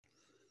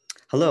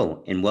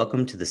Hello, and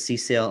welcome to the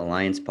CSAIL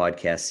Alliance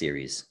podcast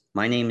series.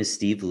 My name is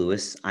Steve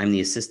Lewis. I'm the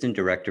Assistant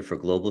Director for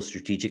Global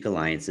Strategic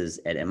Alliances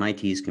at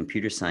MIT's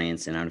Computer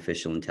Science and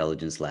Artificial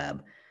Intelligence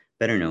Lab,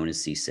 better known as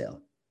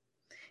CSAIL.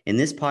 In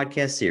this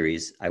podcast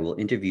series, I will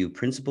interview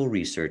principal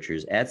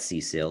researchers at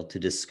CSAIL to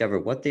discover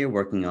what they are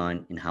working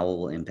on and how it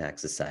will impact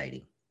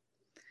society.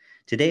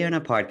 Today on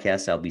our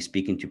podcast, I'll be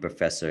speaking to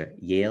Professor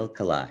Yael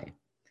Kalai.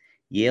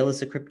 Yael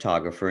is a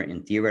cryptographer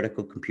and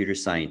theoretical computer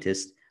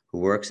scientist who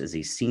works as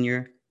a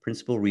senior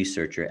principal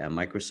researcher at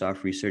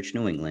Microsoft Research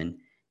New England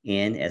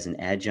and as an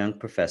adjunct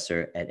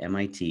professor at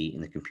MIT in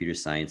the Computer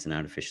Science and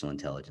Artificial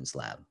Intelligence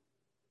Lab.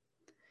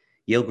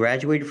 Yael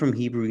graduated from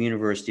Hebrew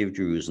University of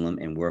Jerusalem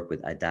and worked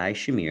with Adai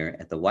Shamir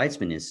at the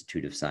Weizmann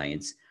Institute of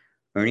Science,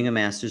 earning a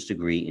master's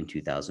degree in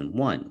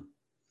 2001.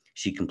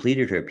 She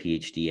completed her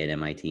PhD at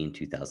MIT in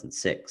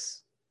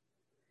 2006.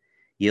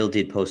 Yael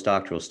did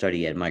postdoctoral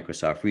study at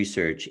Microsoft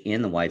Research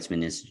and the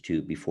Weizmann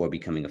Institute before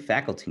becoming a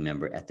faculty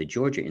member at the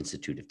Georgia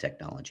Institute of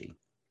Technology.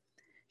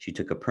 She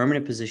took a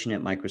permanent position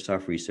at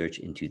Microsoft Research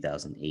in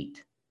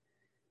 2008.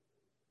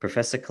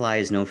 Professor Kalai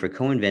is known for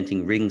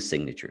co-inventing ring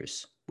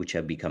signatures, which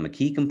have become a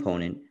key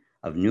component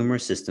of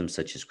numerous systems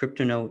such as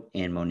CryptoNote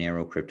and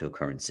Monero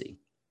cryptocurrency.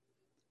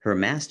 Her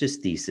master's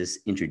thesis,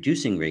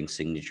 Introducing Ring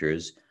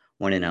Signatures,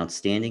 won an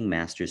Outstanding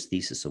Master's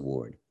Thesis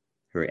Award.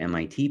 Her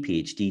MIT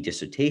PhD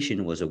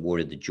dissertation was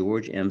awarded the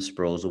George M.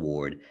 Sproles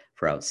Award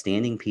for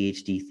Outstanding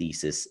PhD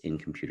Thesis in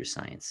Computer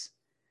Science.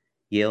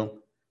 Yael,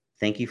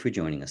 thank you for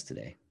joining us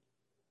today.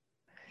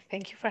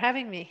 Thank you for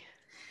having me.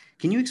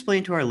 Can you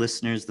explain to our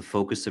listeners the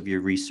focus of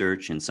your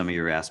research and some of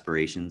your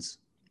aspirations?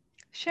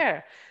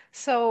 Sure.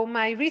 So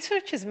my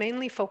research is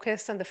mainly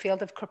focused on the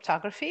field of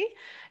cryptography.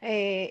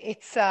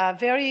 It's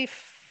very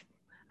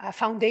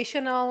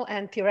foundational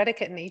and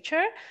theoretic in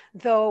nature,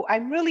 though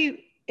I'm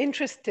really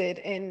interested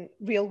in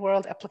real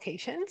world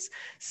applications.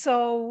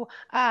 So,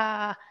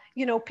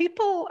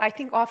 people, I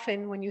think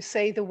often when you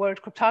say the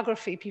word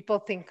cryptography, people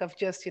think of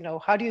just,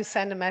 how do you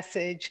send a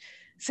message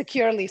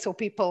securely so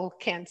people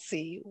can't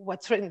see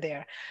what's written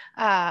there.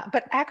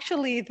 But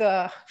actually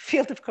the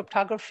field of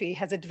cryptography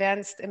has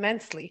advanced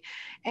immensely,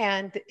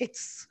 and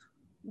it's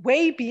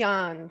way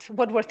beyond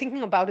what we're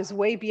thinking about is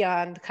way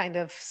beyond kind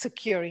of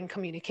securing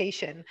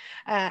communication.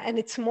 And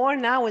it's more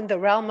now in the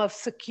realm of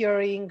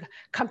securing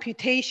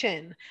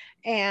computation.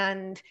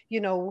 And,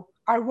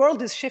 our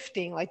world is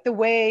shifting, like the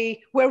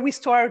way where we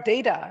store our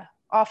data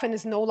often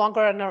is no longer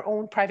on our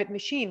own private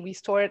machine. We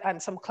store it on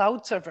some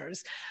cloud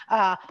servers.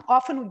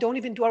 Often we don't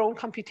even do our own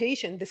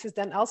computation. This is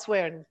done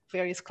elsewhere in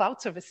various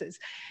cloud services.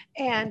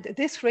 And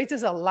this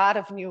raises a lot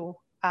of new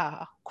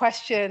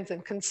questions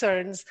and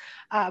concerns,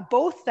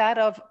 both that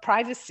of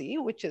privacy,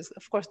 which is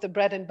of course the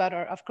bread and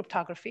butter of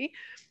cryptography,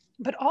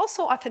 but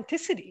also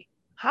authenticity.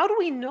 How do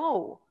we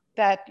know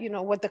that,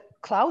 what the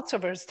cloud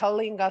server is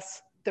telling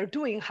us they're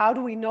doing, how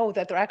do we know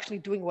that they're actually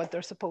doing what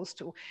they're supposed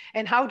to?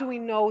 And how do we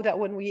know that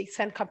when we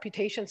send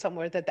computation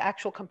somewhere, that the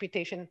actual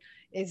computation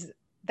is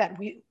that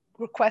we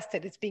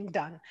requested is being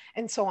done,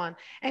 and so on.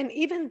 And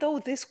even though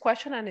this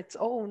question on its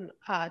own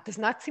does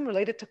not seem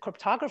related to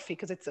cryptography,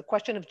 because it's a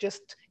question of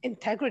just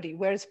integrity,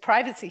 where is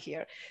privacy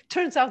here?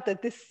 Turns out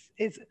that this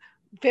is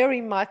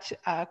very much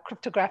a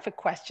cryptographic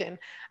question,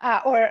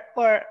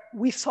 or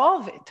we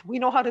solve it. We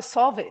know how to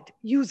solve it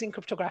using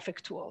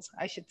cryptographic tools,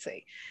 I should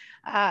say.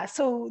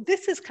 So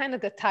this is kind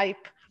of the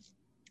type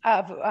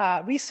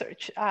of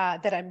research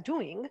that I'm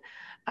doing.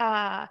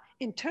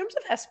 In terms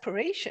of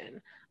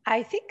aspiration,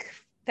 I think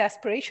the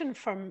aspiration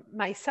for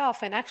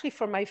myself and actually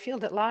for my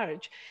field at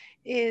large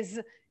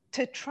is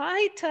to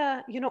try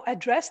to,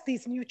 address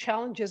these new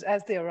challenges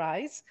as they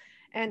arise.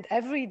 And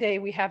every day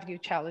we have new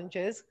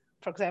challenges.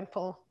 For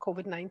example,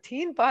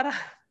 COVID-19 brought a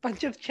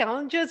bunch of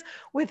challenges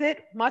with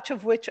it, much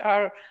of which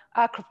are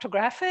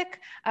cryptographic,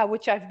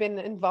 which I've been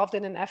involved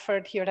in an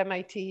effort here at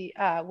MIT,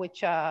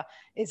 which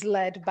is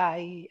led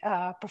by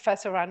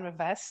Professor Ran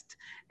Rivest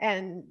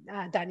and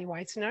Danny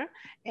Weitzner.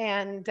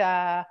 And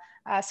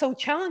so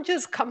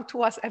challenges come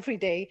to us every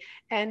day,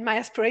 and my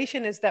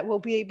aspiration is that we'll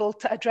be able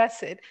to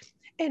address it.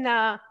 And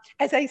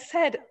as I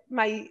said,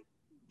 my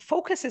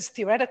focus is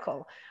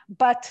theoretical,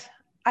 but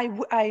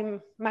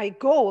my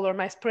goal or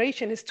my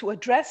aspiration is to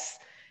address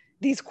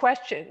these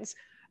questions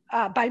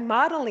by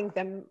modeling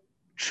them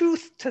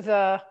truth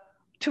to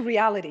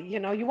reality.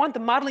 You want the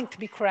modeling to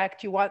be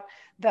correct. You want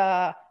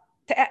to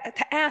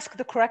ask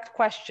the correct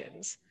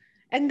questions.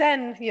 And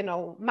then,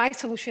 my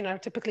solution are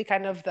typically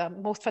kind of the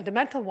most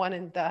fundamental one,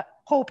 and the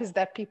hope is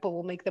that people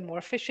will make them more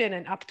efficient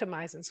and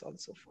optimize and so on and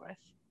so forth.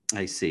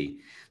 I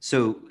see.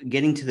 So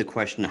getting to the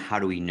question of how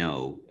do we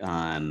know,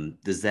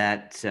 does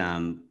that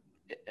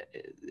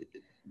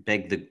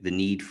beg the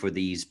need for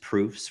these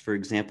proofs, for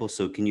example?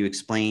 So can you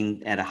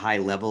explain at a high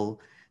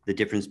level the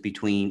difference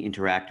between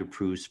interactive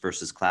proofs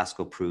versus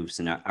classical proofs,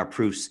 and our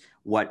proofs,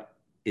 what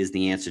is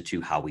the answer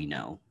to how we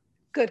know?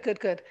 Good, good,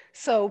 good.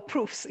 So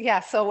proofs,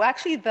 yeah. So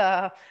actually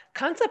the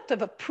concept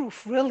of a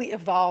proof really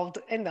evolved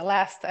in the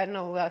last, I don't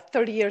know,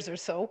 30 years or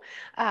so.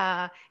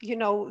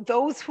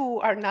 Those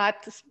who are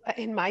not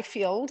in my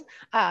field,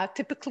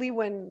 typically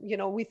when,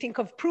 we think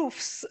of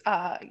proofs,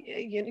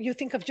 you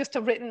think of just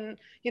a written,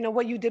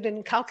 what you did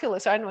in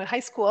calculus, I don't know, in high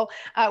school,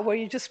 where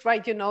you just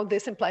write,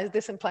 this implies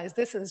this, implies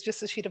this, and it's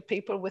just a sheet of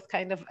paper with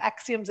kind of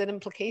axioms and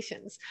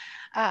implications.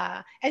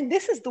 And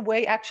this is the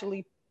way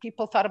actually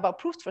people thought about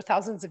proofs for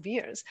thousands of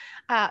years.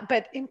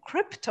 But in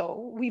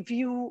crypto, we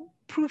view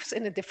proofs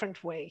in a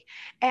different way.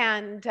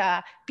 And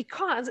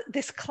because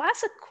this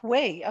classic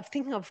way of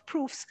thinking of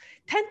proofs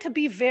tend to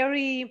be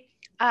very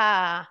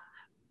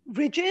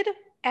rigid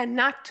and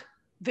not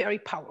very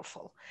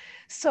powerful.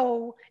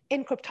 So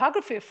in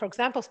cryptography, for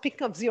example,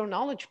 speaking of zero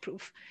knowledge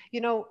proof,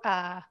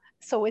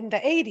 so in the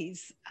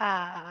 80s,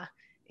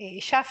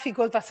 Shafi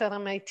Goldwasser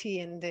MIT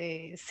and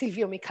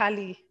Silvio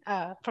Micali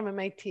from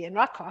MIT and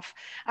Rakoff,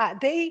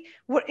 they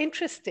were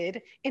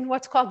interested in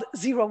what's called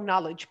zero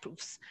knowledge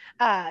proofs.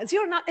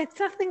 It's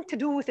nothing to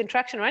do with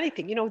interaction or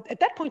anything.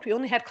 At that point, we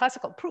only had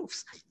classical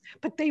proofs.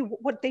 But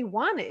what they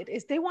wanted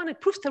is they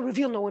wanted proofs to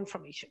reveal no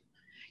information.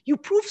 You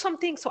prove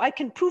something, so I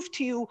can prove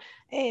to you,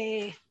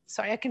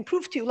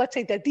 let's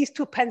say that these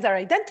two pens are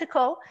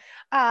identical,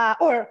 are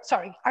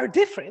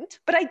different,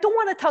 but I don't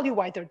want to tell you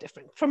why they're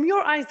different. From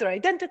your eyes, they're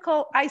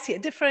identical. I see a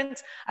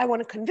difference. I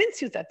want to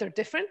convince you that they're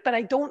different, but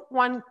I don't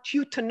want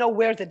you to know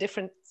where the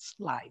difference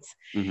lies.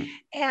 Mm-hmm.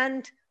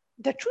 And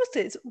the truth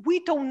is, we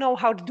don't know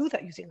how to do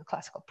that using a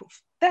classical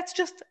proof. That's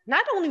just,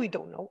 not only we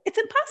don't know, it's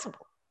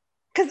impossible.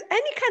 Because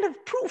any kind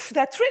of proof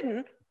that's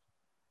written,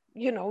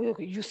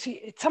 you see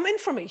it's some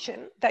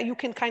information that you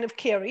can kind of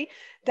carry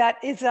that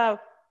is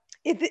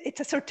it's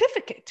a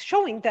certificate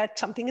showing that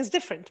something is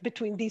different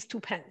between these two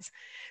pens.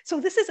 So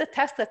this is a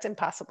test that's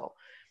impossible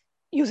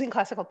using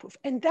classical proof.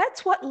 And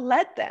that's what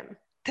led them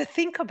to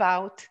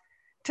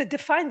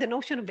define the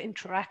notion of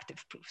interactive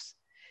proofs.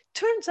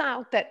 Turns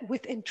out that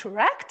with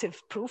interactive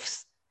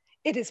proofs,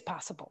 it is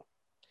possible.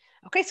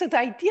 Okay, so the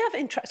idea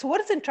of so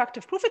what is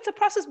interactive proof? It's a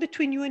process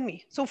between you and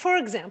me. So for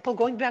example,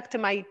 going back to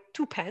my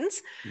two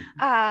pens,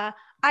 mm-hmm.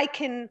 I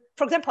can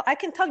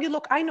tell you,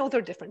 look, I know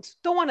they're different.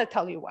 Don't want to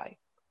tell you why.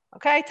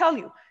 Okay, I tell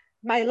you,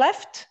 my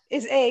left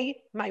is A,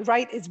 my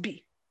right is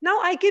B. Now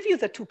I give you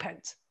the two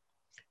pens.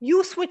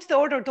 You switch the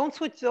order, don't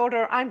switch the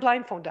order, I'm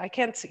blindfolded, I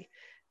can't see.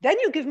 Then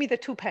you give me the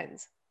two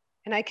pens,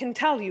 and I can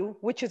tell you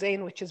which is A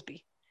and which is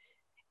B.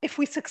 If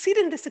we succeed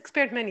in this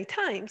experiment many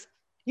times,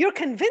 you're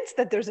convinced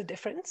that there's a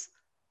difference,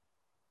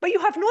 but you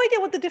have no idea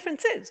what the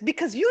difference is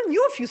because you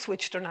knew if you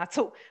switched or not.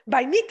 So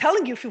by me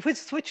telling you if you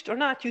switched or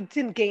not, you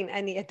didn't gain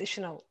any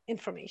additional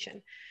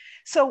information.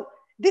 So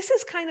this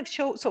is kind of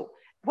so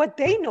what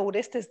they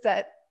noticed is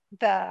that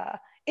the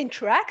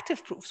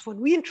interactive proofs, when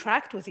we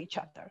interact with each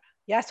other,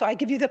 so I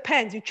give you the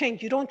pens, you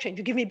change, you don't change,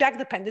 you give me back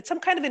the pen, it's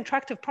some kind of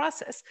interactive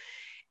process.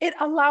 It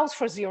allows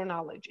for zero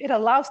knowledge. It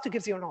allows to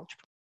give zero knowledge.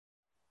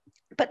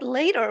 But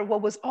later,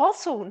 what was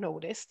also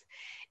noticed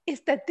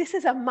is that this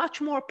is a much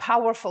more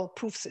powerful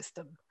proof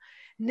system.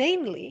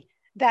 Namely,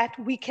 that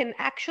we can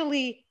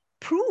actually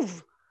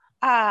prove,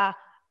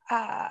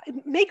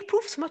 make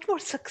proofs much more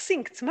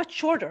succinct, much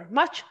shorter,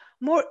 much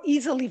more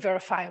easily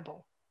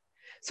verifiable.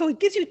 So it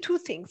gives you two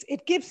things.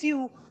 It gives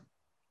you,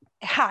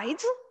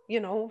 hides,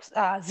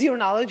 zero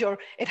knowledge, or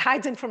it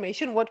hides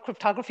information, what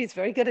cryptography is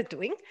very good at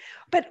doing.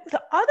 But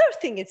the other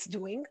thing it's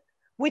doing,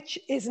 which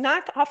is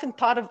not often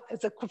thought of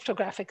as a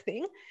cryptographic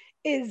thing,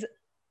 is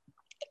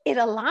it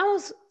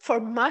allows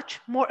for much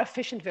more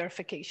efficient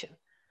verification.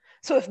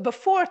 So if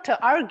before to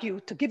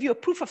argue, to give you a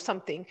proof of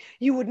something,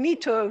 you would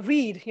need to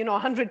read,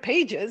 100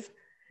 pages,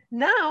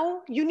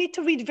 now you need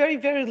to read very,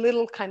 very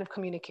little kind of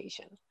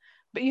communication,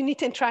 but you need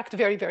to interact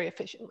very, very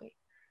efficiently.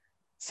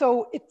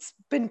 So it's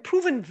been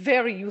proven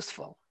very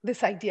useful,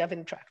 this idea of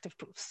interactive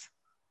proofs.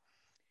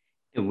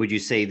 And would you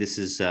say this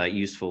is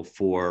useful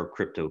for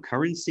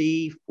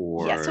cryptocurrency,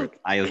 for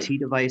IoT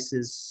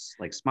devices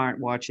like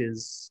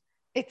smartwatches?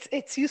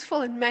 It's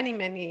useful in many,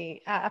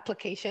 many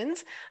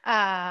applications.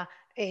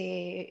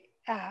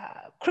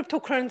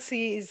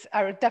 Cryptocurrencies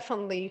are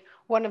definitely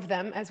one of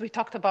them. As we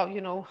talked about,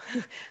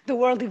 the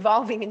world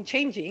evolving and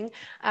changing.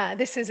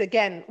 This is,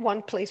 again,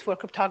 one place where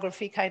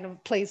cryptography kind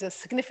of plays a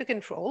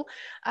significant role.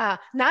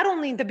 Not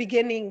only in the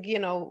beginning,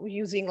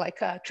 using like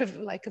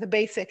the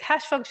basic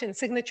hash function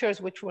signatures,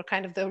 which were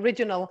kind of the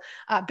original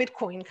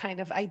Bitcoin kind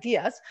of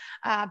ideas,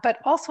 but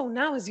also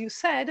now, as you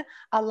said,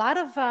 a lot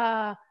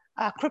of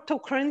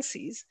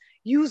cryptocurrencies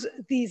use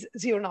these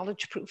zero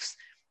knowledge proofs.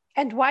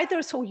 And why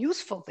they're so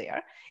useful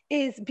there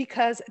is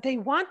because they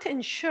want to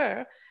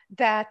ensure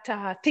that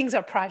things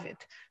are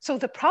private. So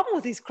the problem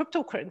with these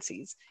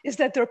cryptocurrencies is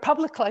that they're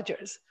public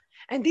ledgers.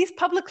 And these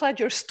public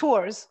ledgers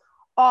stores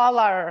all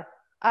our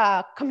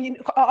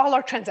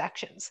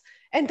transactions.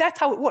 And that's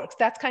how it works.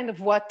 That's kind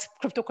of what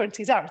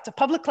cryptocurrencies are. It's a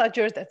public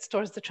ledger that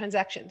stores the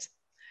transactions.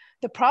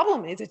 The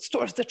problem is it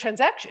stores the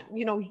transaction.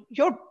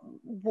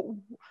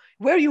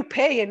 Where you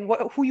pay and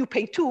who you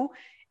pay to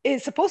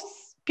is supposed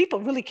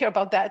people really care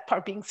about that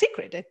part being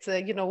secret. It's,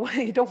 you know,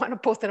 you don't want to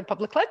post in a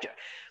public ledger.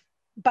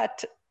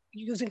 But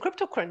using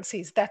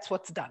cryptocurrencies, that's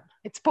what's done.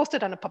 It's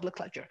posted on a public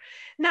ledger.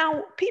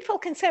 Now, people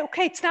can say,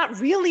 okay, it's not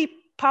really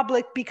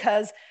public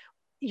because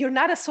you're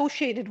not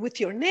associated with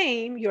your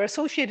name, you're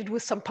associated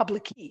with some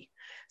public key.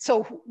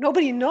 So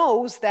nobody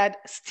knows that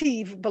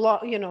Steve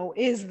you know,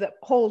 is the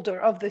holder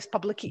of this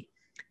public key.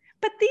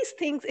 But these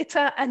things, it's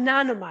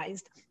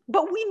anonymized.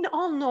 But we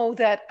all know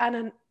that,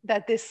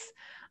 that this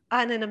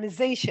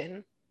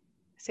anonymization,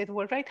 say the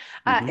word right,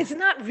 is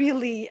not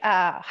really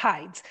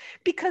hides,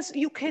 because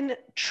you can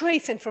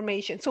trace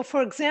information. So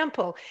for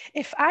example,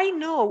 if I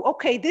know,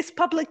 okay, this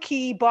public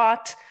key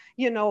bought,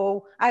 you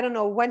know, I don't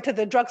know, went to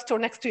the drugstore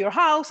next to your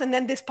house, and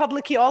then this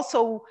public key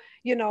also,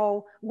 you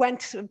know,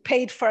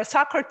 paid for a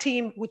soccer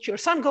team which your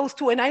son goes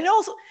to, and I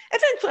also,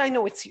 eventually I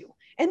know it's you.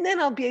 And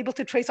then I'll be able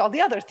to trace all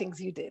the other things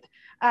you did,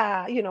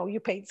 you know, you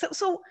paid.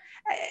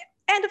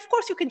 And of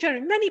course you can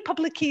generate many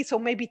public keys, so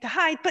maybe to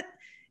hide, but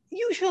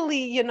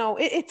usually, you know,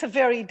 it's a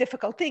very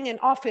difficult thing, and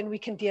often we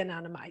can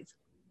de-anonymize.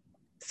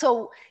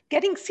 So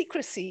getting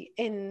secrecy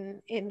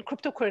in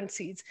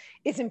cryptocurrencies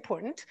is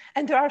important.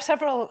 And there are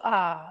several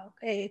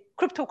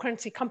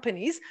cryptocurrency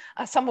companies,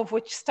 some of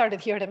which started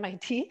here at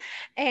MIT,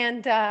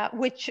 and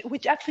which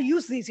actually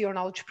use these zero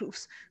knowledge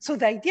proofs. So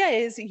the idea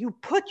is you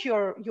put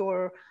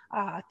your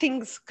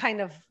things kind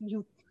of,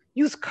 you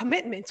use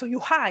commitment. So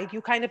you hide,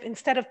 you kind of,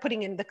 instead of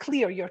putting in the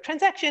clear your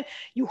transaction,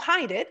 you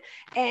hide it.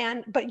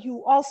 But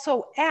you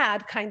also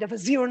add kind of a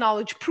zero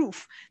knowledge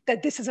proof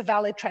that this is a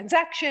valid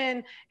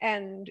transaction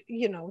and,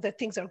 you know, that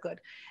things are good.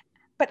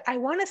 But I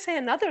want to say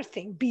another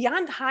thing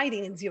beyond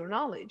hiding and zero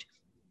knowledge,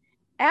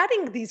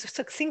 adding these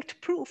succinct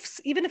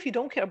proofs, even if you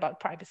don't care about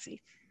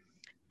privacy,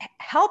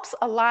 helps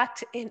a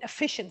lot in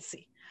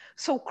efficiency.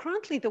 So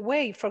currently the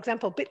way, for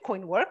example,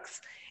 Bitcoin works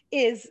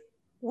is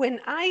when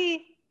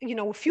you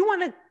know, if you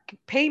want to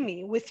pay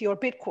me with your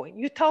Bitcoin,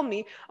 you tell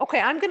me, okay,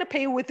 I'm going to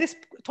pay you with this.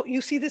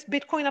 You see this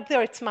Bitcoin up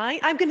there? It's mine.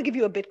 I'm going to give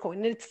you a Bitcoin.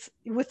 And it's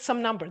with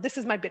some number. This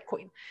is my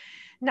Bitcoin.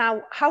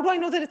 Now, how do I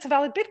know that it's a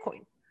valid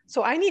Bitcoin?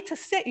 So I need to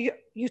say,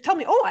 you tell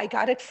me, oh, I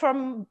got it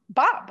from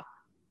Bob.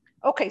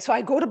 Okay, so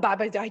I go to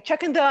Bob, I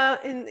check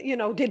you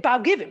know, did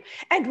Bob give him?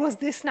 And was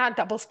this not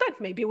double spent?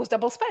 Maybe it was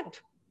double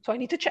spent. So I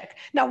need to check.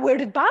 Now, where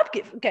did Bob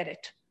get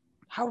it?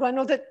 How do I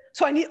know that?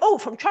 So I need,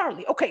 from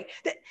Charlie. Okay.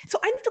 So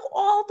I need to go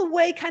all the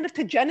way kind of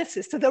to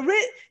Genesis,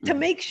 to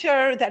make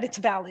sure that it's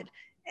valid.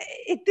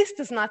 This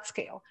does not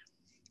scale.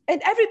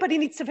 And everybody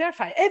needs to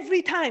verify.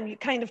 Every time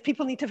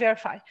people need to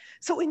verify.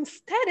 So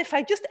instead, if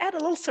I just add a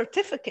little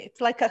certificate,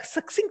 like a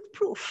succinct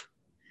proof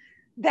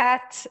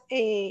that,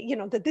 you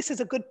know, that this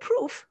is a good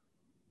proof,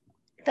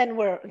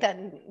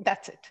 then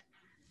that's it.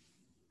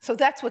 So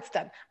that's what's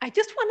done. I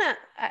just want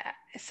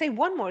to say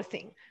one more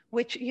thing,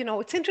 which, you know,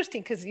 it's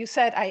interesting because you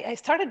said, I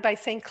started by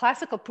saying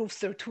classical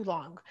proofs are too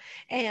long.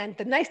 And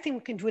the nice thing, we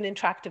can do an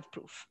interactive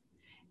proof.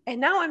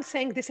 And now I'm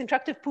saying this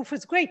interactive proof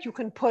is great. You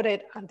can put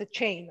it on the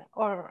chain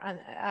or on,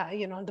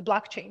 you know, on the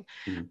blockchain.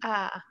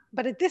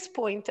 But at this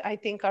point, I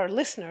think our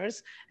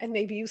listeners, and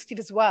maybe you, Steve,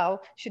 as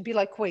well, should be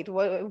like, wait,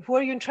 who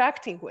are you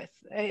interacting with?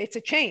 It's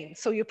a chain.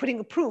 So you're putting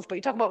a proof, but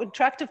you talk about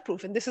interactive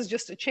proof, and this is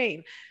just a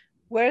chain.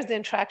 Where's the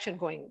interaction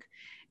going?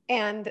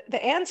 And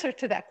the answer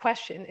to that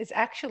question is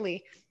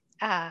actually,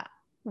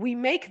 we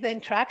make the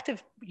interactive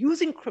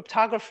using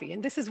cryptography.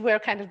 And this is where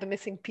kind of the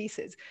missing piece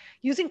is.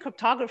 Using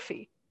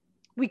cryptography,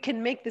 we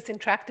can make this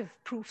interactive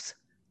proofs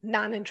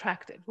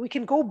non-interactive. We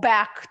can go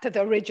back to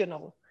the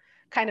original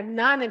kind of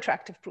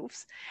non-interactive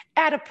proofs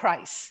at a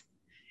price.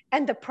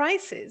 And the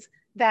price is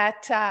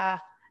that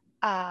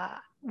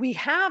our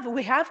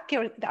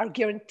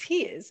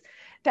guarantee is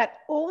that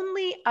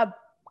only a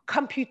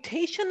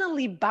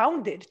computationally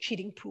bounded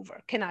cheating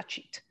prover cannot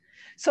cheat.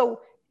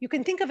 So you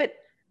can think of it,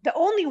 the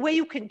only way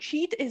you can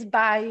cheat is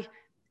by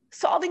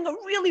solving a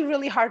really,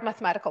 really hard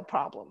mathematical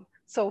problem.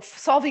 So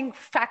solving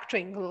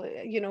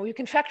factoring, you know, you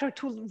can factor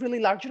two really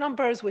large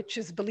numbers, which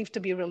is believed to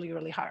be really,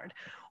 really hard,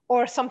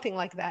 or something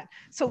like that.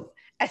 So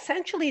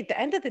essentially, at the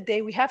end of the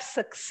day, we have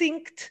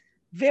succinct,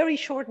 very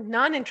short,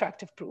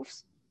 non-interactive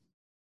proofs,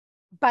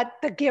 but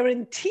the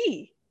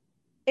guarantee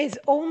is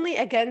only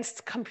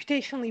against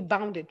computationally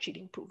bounded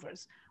cheating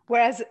provers.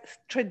 Whereas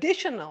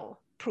traditional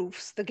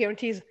proofs, the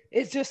guarantee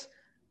is just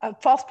a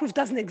false proof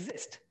doesn't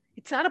exist.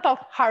 It's not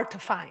about hard to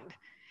find.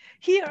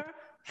 Here,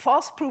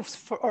 false proofs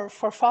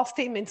for false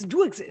statements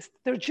do exist.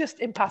 They're just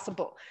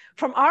impossible.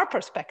 From our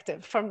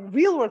perspective, from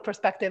real world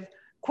perspective,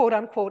 quote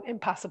unquote,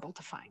 impossible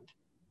to find.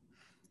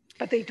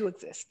 But they do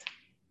exist.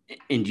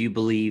 And do you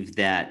believe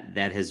that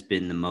that has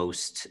been the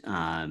most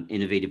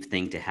innovative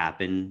thing to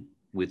happen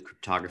with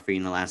cryptography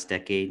in the last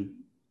decade?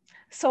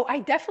 So I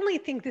definitely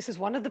think this is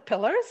one of the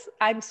pillars.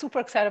 I'm super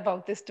excited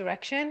about this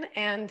direction,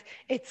 and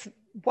it's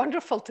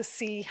wonderful to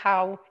see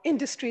how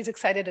industry is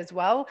excited as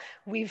well.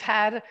 We've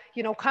had,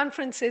 you know,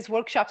 conferences,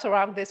 workshops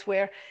around this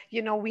where,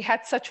 you know, we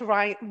had such a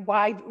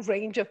wide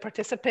range of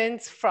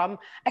participants, from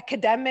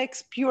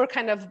academics, pure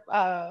kind of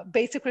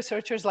basic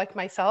researchers like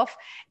myself,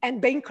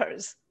 and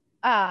bankers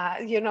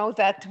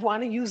that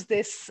want to use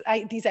these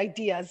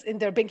ideas in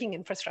their banking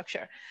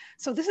infrastructure.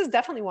 So this is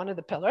definitely one of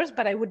the pillars,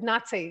 but I would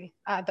not say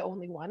the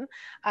only one.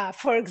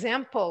 For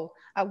example,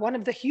 one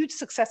of the huge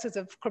successes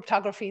of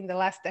cryptography in the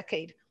last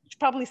decade, which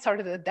probably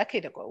started a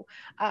decade ago,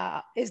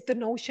 is the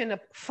notion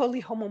of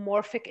fully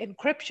homomorphic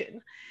encryption.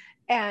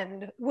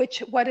 And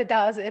what it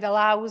does, it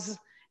allows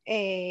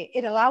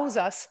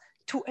us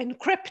to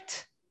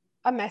encrypt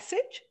a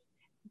message,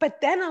 but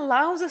then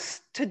allows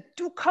us to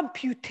do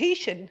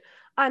computation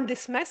on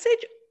this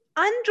message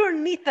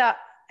underneath the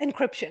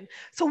encryption.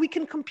 So we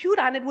can compute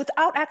on it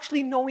without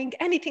actually knowing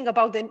anything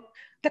about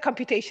the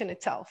computation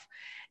itself.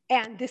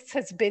 And this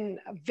has been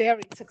a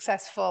very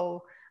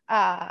successful,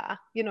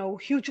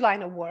 huge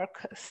line of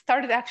work.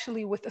 Started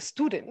actually with a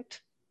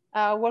student,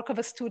 work of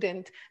a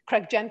student,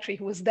 Craig Gentry,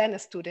 who was then a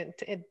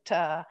student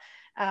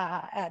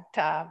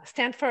at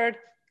Stanford.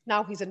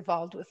 Now he's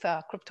involved with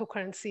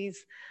cryptocurrencies.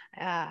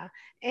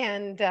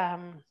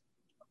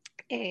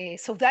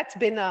 So that's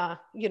been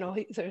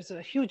there's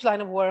a huge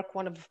line of work.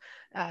 One of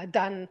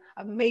done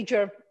a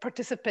major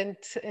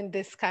participant in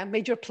this kind of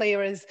major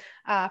player is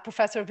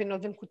Professor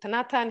Vinod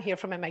Venkathanathan here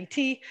from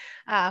MIT,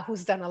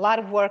 who's done a lot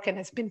of work and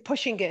has been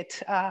pushing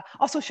it.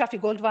 Also Shafi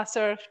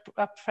Goldwasser,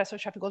 Professor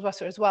Shafi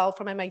Goldwasser as well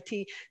from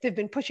MIT. They've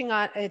been pushing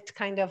it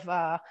kind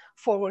of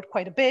forward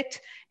quite a bit.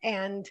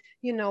 And,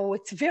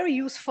 it's very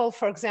useful,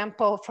 for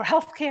example, for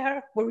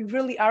healthcare, where we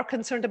really are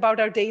concerned about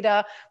our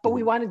data, but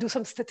we want to do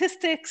some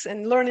statistics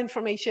and learn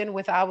information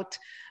without,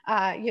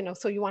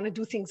 so you want to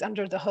do things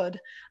under the hood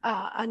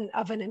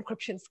of an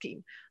encryption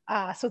scheme.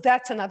 So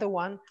that's another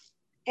one.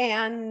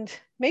 And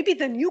maybe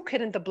the new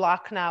kid in the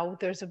block now,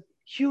 there's a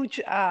huge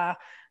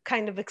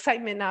kind of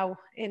excitement now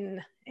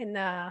in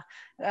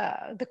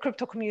the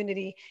crypto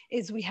community,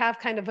 is we have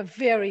kind of a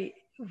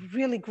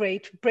really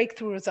great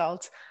breakthrough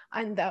results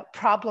on the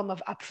problem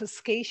of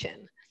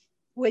obfuscation,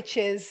 which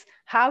is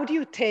how do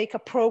you take a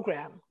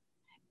program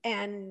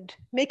and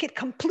make it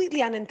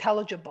completely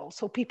unintelligible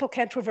so people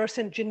can't reverse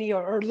engineer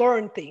or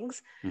learn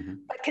things,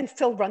 but can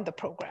still run the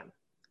program.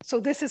 So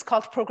this is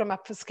called program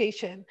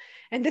obfuscation.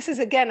 And this is,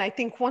 again, I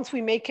think once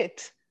we make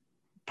it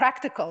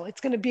practical, it's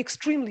going to be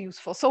extremely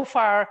useful. So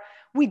far,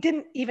 we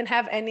didn't even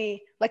have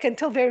any,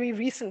 until very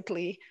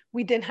recently,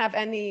 we didn't have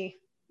any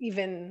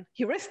even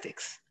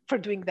heuristics for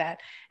doing that.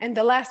 And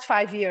the last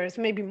 5 years,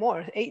 maybe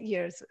more, 8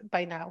 years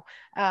by now,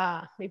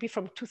 maybe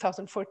from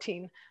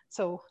 2014,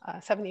 so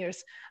 7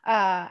 years,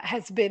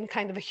 has been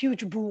kind of a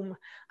huge boom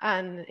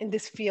in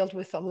this field,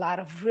 with a lot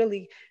of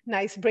really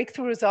nice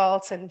breakthrough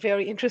results and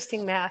very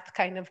interesting math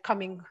kind of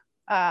coming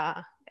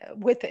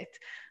with it.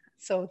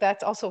 So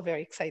that's also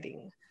very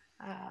exciting.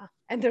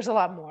 And there's a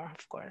lot more,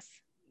 of course.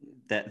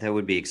 That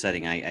would be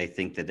exciting. I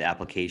think that the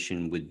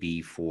application would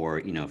be for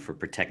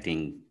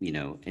protecting,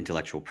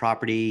 intellectual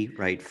property,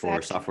 right? Exactly.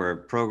 For software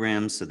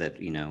programs, so that,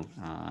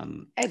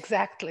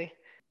 Exactly.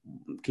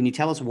 Can you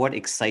tell us what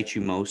excites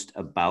you most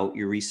about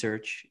your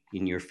research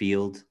in your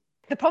field?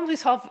 The problems we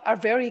solve are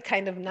very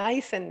kind of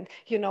nice and,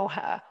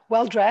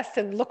 well-dressed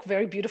and look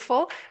very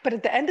beautiful. But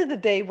at the end of the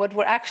day, what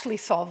we're actually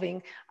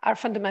solving are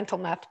fundamental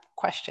math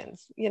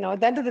questions. At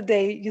the end of the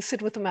day, you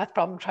sit with a math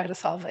problem, try to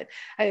solve it.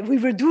 We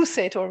reduce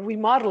it or we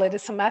model it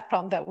as a math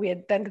problem that we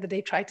at the end of the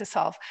day try to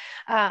solve.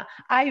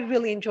 I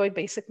really enjoy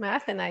basic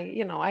math, and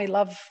I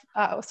love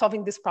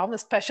solving this problem,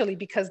 especially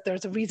because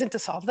there's a reason to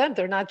solve them.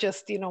 They're not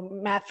just,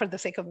 math for the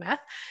sake of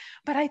math.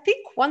 But I think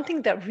one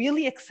thing that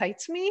really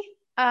excites me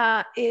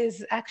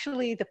is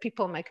actually the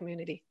people in my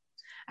community.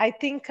 I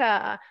think,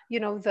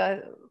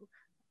 the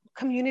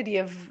community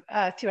of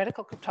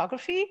theoretical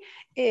cryptography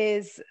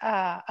is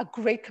a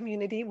great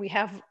community. We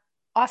have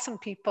awesome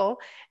people,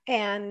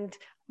 and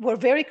we're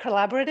very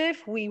collaborative.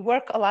 We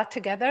work a lot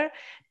together,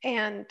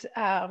 and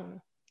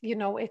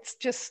it's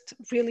just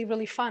really,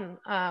 really fun.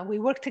 We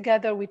work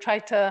together. We try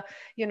to,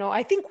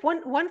 I think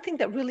one thing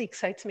that really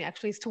excites me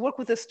actually is to work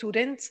with the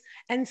students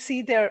and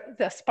see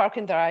the spark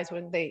in their eyes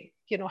when they,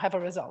 have a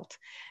result.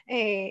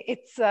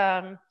 It's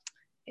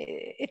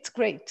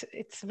great.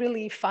 It's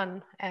really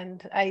fun.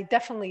 And I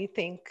definitely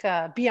think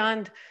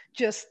beyond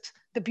just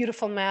the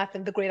beautiful math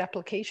and the great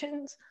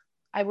applications,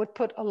 I would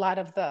put a lot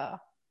of the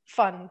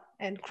fun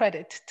and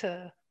credit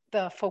to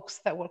the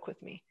folks that work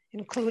with me,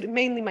 including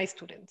mainly my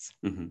students.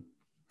 Mm-hmm.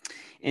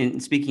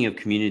 And speaking of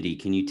community,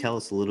 can you tell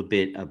us a little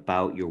bit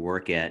about your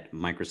work at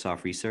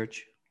Microsoft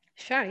Research?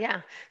 Sure,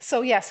 yeah.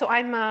 So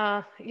I'm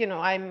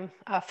I'm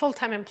a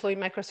full-time employee in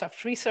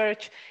Microsoft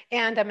Research,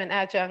 and I'm an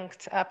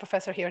adjunct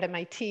professor here at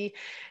MIT.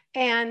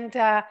 And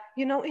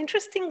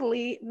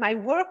interestingly, my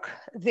work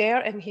there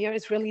and here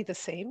is really the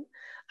same.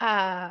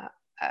 At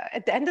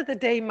the end of the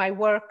day, my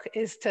work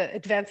is to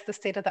advance the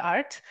state of the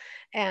art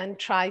and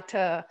try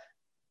to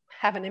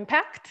have an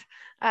impact.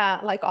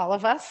 Like all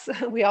of us,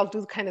 we all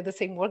do kind of the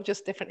same work,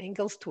 just different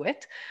angles to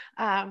it.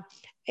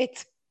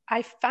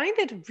 I find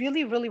it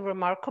really, really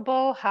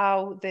remarkable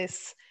how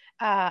this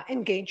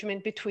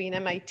engagement between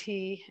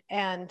MIT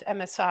and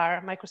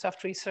MSR,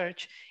 Microsoft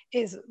Research,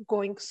 is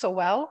going so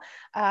well.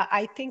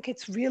 I think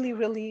it's really,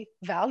 really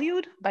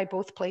valued by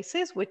both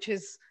places, which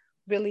is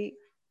really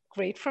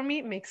great for me.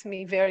 It makes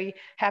me very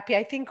happy.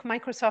 I think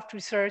Microsoft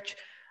Research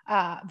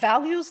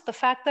values the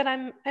fact that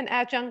I'm an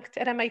adjunct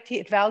at MIT.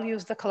 It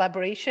values the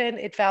collaboration.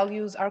 It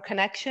values our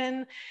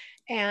connection.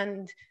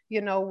 And,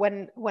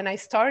 when I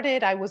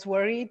started, I was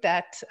worried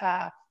that,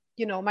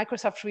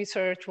 Microsoft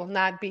Research will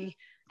not be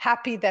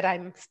happy that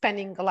I'm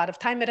spending a lot of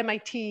time at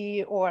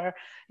MIT, or,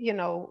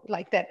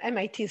 like that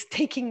MIT is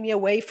taking me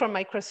away from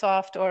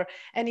Microsoft or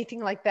anything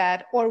like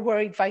that, or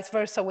worried vice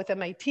versa with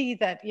MIT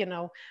that,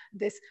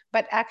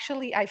 but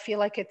actually I feel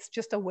like it's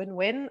just a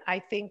win-win. I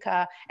think,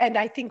 and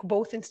I think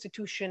both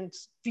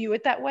institutions view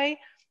it that way.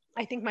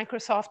 I think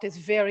Microsoft is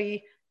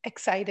very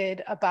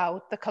excited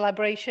about the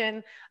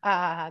collaboration.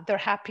 They're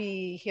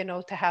happy,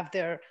 to have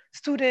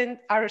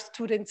our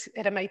students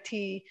at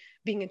MIT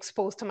being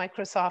exposed to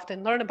Microsoft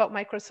and learn about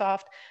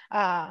Microsoft.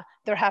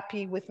 They're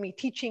happy with me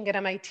teaching at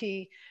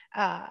MIT.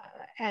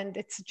 And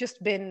it's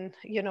just been,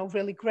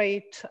 really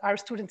great. Our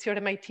students here at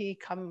MIT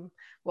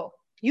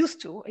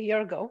used to a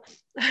year ago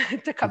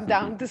to come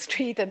down the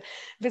street and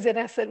visit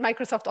us at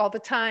Microsoft all the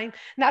time.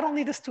 Not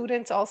only the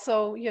students,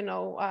 also,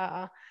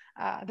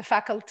 the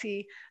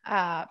faculty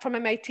from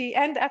MIT,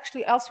 and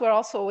actually elsewhere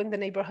also in the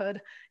neighborhood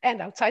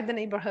and outside the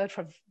neighborhood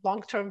for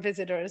long-term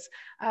visitors.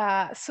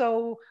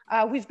 So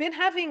we've been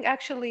having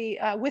actually,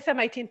 with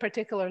MIT in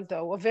particular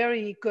though, a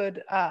very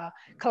good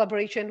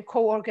collaboration,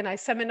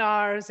 co-organized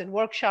seminars and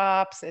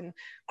workshops and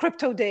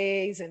crypto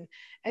days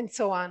and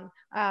so on.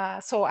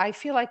 So I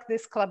feel like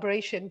this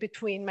collaboration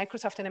between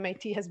Microsoft and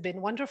MIT has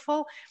been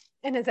wonderful.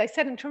 And as I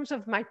said, in terms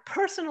of my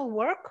personal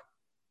work,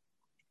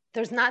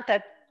 there's not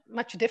that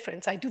much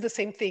difference. I do the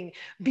same thing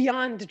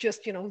beyond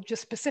just,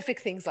 just specific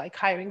things like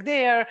hiring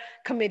there,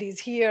 committees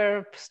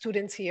here,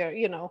 students here,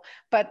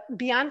 but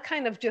beyond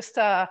kind of just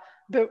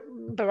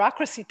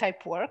bureaucracy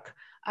type work,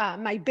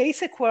 my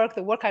basic work,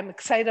 the work I'm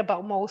excited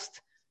about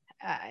most,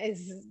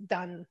 is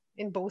done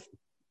in both.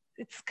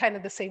 It's kind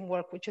of the same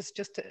work, which is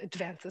just to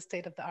advance the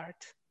state of the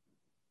art.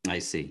 I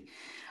see.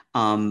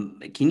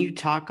 Can you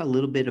talk a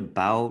little bit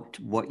about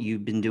what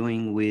you've been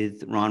doing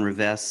with Ron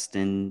Rivest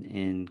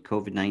and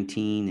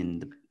COVID-19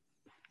 and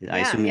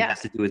I assume it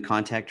has to do with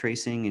contact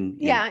tracing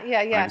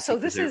and So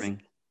this is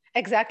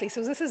exactly.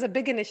 So this is a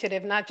big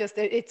initiative, not just,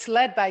 it's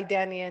led by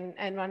Danny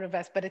and Ron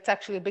Rivest, but it's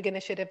actually a big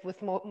initiative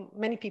with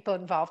many people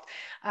involved.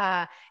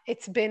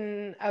 It's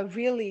been a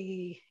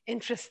really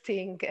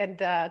interesting and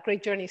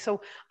great journey.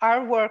 So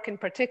our work in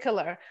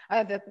particular,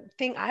 the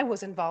thing I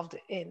was involved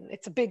in,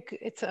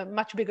 it's a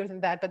much bigger than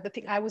that, but the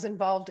thing I was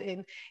involved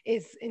in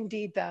is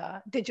indeed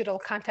the digital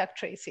contact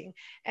tracing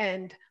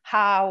and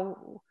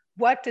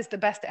what is the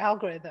best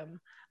algorithm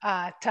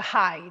to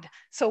hide.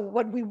 So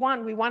what we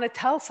want to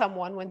tell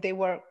someone when they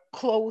were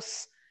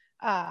close,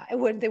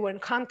 when they were in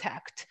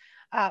contact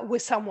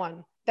with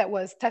someone that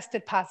was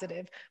tested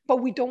positive, but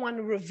we don't want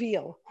to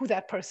reveal who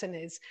that person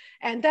is.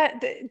 And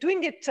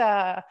doing it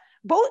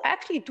both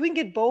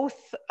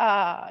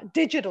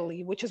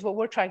digitally, which is what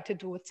we're trying to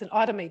do. It's an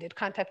automated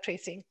contact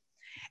tracing,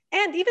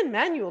 and even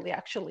manually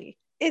actually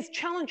is a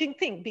challenging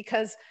thing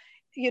because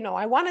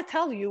I want to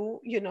tell you,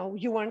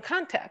 you were in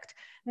contact.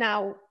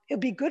 Now,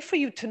 it'd be good for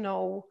you to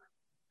know,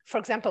 for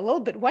example, a little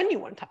bit when you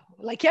were in contact,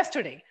 like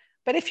yesterday.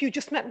 But if you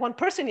just met one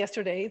person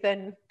yesterday,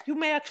 then you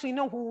may actually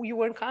know who you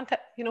were in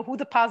contact, who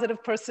the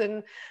positive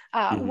person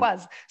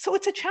was. So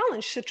it's a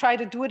challenge to try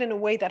to do it in a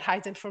way that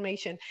hides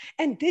information.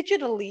 And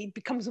digitally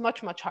becomes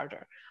much, much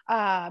harder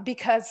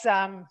because,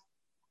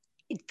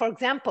 for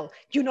example,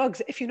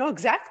 if you know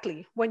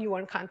exactly when you were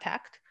in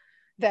contact,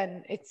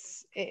 then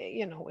it's,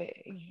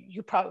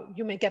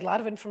 you may get a lot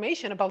of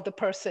information about the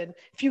person.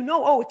 If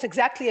it's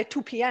exactly at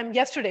 2 p.m.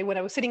 yesterday when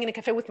I was sitting in a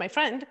cafe with my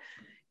friend,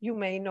 you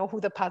may know who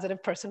the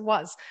positive person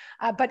was.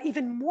 But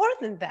even more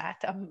than that,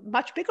 a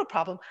much bigger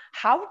problem,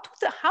 how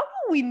do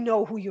we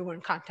know who you were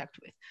in contact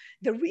with?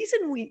 The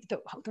reason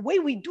the way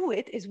we do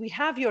it is we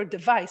have your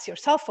device, your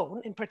cell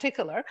phone in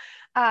particular,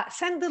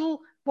 send little,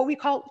 what we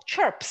call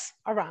chirps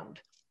around.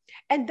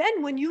 And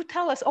then when you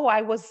tell us,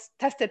 I was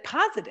tested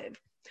positive,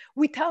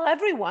 we tell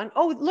everyone,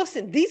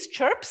 listen, these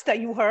chirps that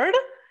you heard,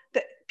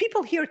 that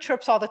people hear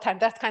chirps all the time.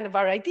 That's kind of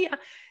our idea.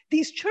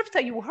 These chirps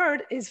that you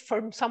heard is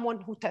from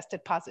someone who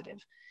tested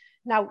positive.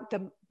 Now,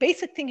 the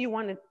basic thing you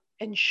want to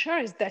ensure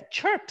is that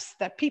chirps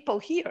that people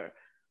hear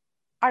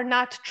are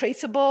not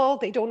traceable.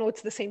 They don't know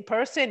it's the same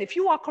person. If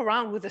you walk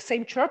around with the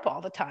same chirp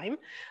all the time,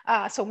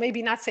 so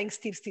maybe not saying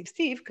Steve, Steve,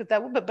 Steve, because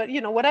that would, but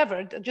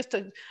whatever, just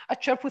a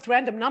chirp with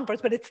random numbers,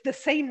 but it's the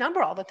same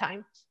number all the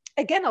time.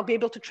 Again, I'll be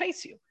able to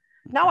trace you.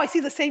 Now I see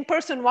the same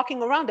person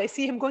walking around. I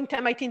see him going to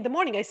MIT in the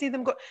morning. I see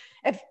them go.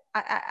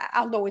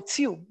 I'll know it's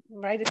you,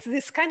 right? It's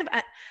this kind of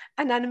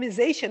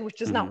anonymization, which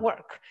does not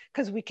work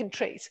because we can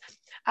trace.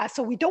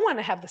 So we don't want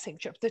to have the same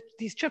chirps.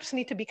 These chirps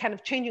need to be kind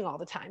of changing all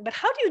the time. But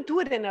how do you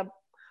do it in a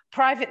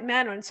private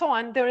manner and so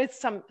on? There is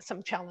some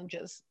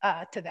challenges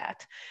to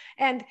that.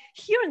 And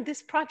here in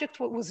this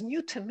project, what was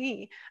new to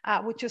me,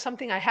 which is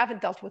something I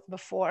haven't dealt with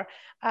before,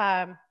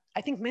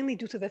 I think mainly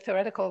due to the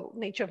theoretical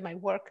nature of my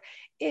work,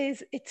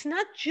 is it's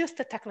not just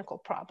a technical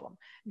problem.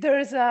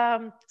 There's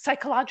a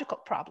psychological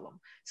problem.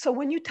 So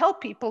when you tell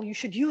people you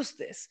should use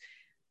this,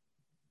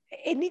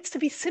 it needs to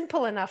be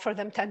simple enough for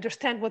them to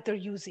understand what they're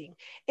using.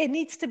 It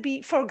needs to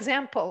be, for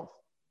example,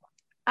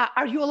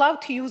 are you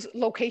allowed to use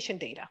location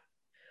data?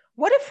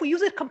 What if we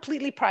use it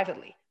completely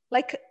privately?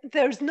 Like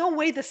there's no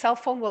way the cell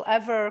phone will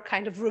ever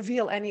kind of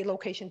reveal any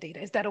location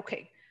data. Is that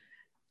okay?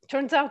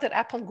 Turns out that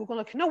Apple and Google are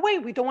like, no way,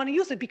 we don't want to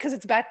use it because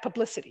it's bad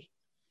publicity.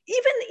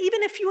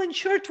 Even if you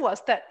ensure to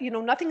us that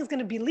nothing is going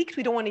to be leaked,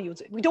 we don't want to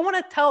use it. We don't want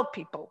to tell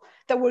people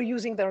that we're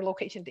using their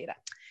location data.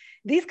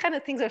 These kind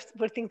of things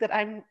were things that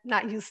I'm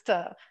not used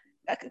to,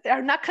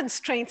 are not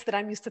constraints that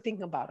I'm used to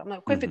thinking about. I'm like,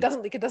 okay, if it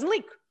doesn't leak, it doesn't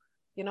leak.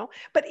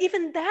 But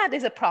even that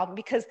is a problem,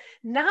 because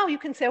now you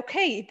can say,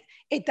 okay,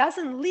 it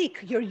doesn't leak.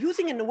 You're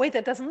using it in a way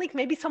that doesn't leak.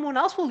 Maybe someone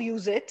else will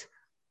use it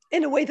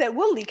in a way that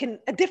will leak in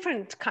a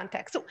different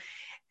context. So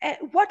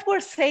what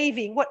we're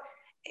saving,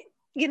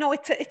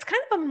 it's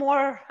kind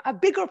of a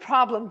bigger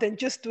problem than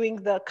just doing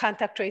the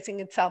contact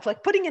tracing itself,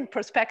 like putting in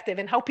perspective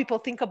and how people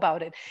think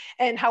about it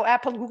and how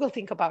Apple and Google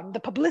think about it, the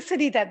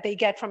publicity that they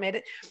get from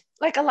it.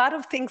 Like a lot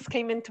of things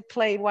came into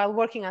play while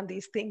working on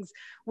these things,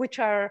 which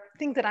are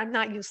things that I'm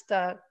not used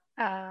to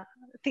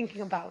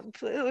thinking about.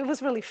 It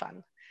was really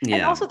fun. Yeah.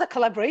 And also the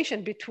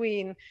collaboration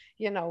between,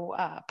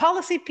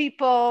 policy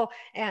people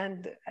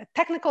and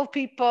technical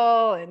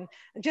people and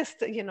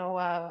just,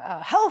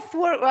 health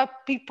work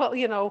people,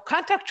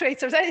 contact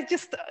tracers. I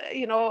just,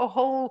 a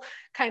whole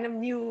kind of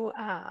new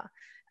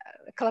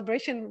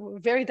collaboration,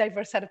 very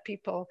diverse set of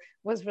people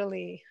was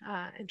really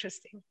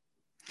interesting.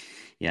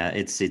 Yeah,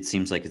 it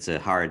seems like it's a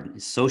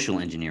hard social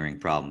engineering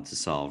problem to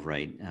solve,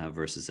 right?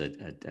 Versus a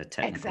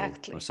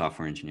technical or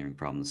software engineering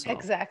problem to solve.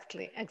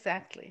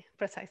 Exactly,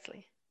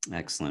 precisely.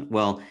 Excellent.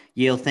 Well,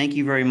 Yael, thank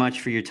you very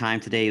much for your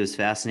time today. It was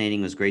fascinating.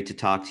 It was great to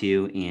talk to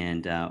you.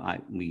 And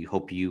we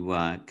hope you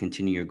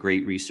continue your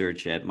great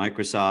research at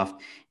Microsoft,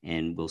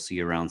 and we'll see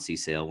you around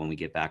CSAIL when we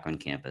get back on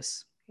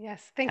campus.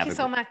 Yes, thank you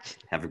so much.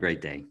 Have a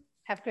great day.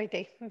 Have a great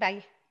day.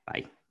 Bye.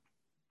 Bye.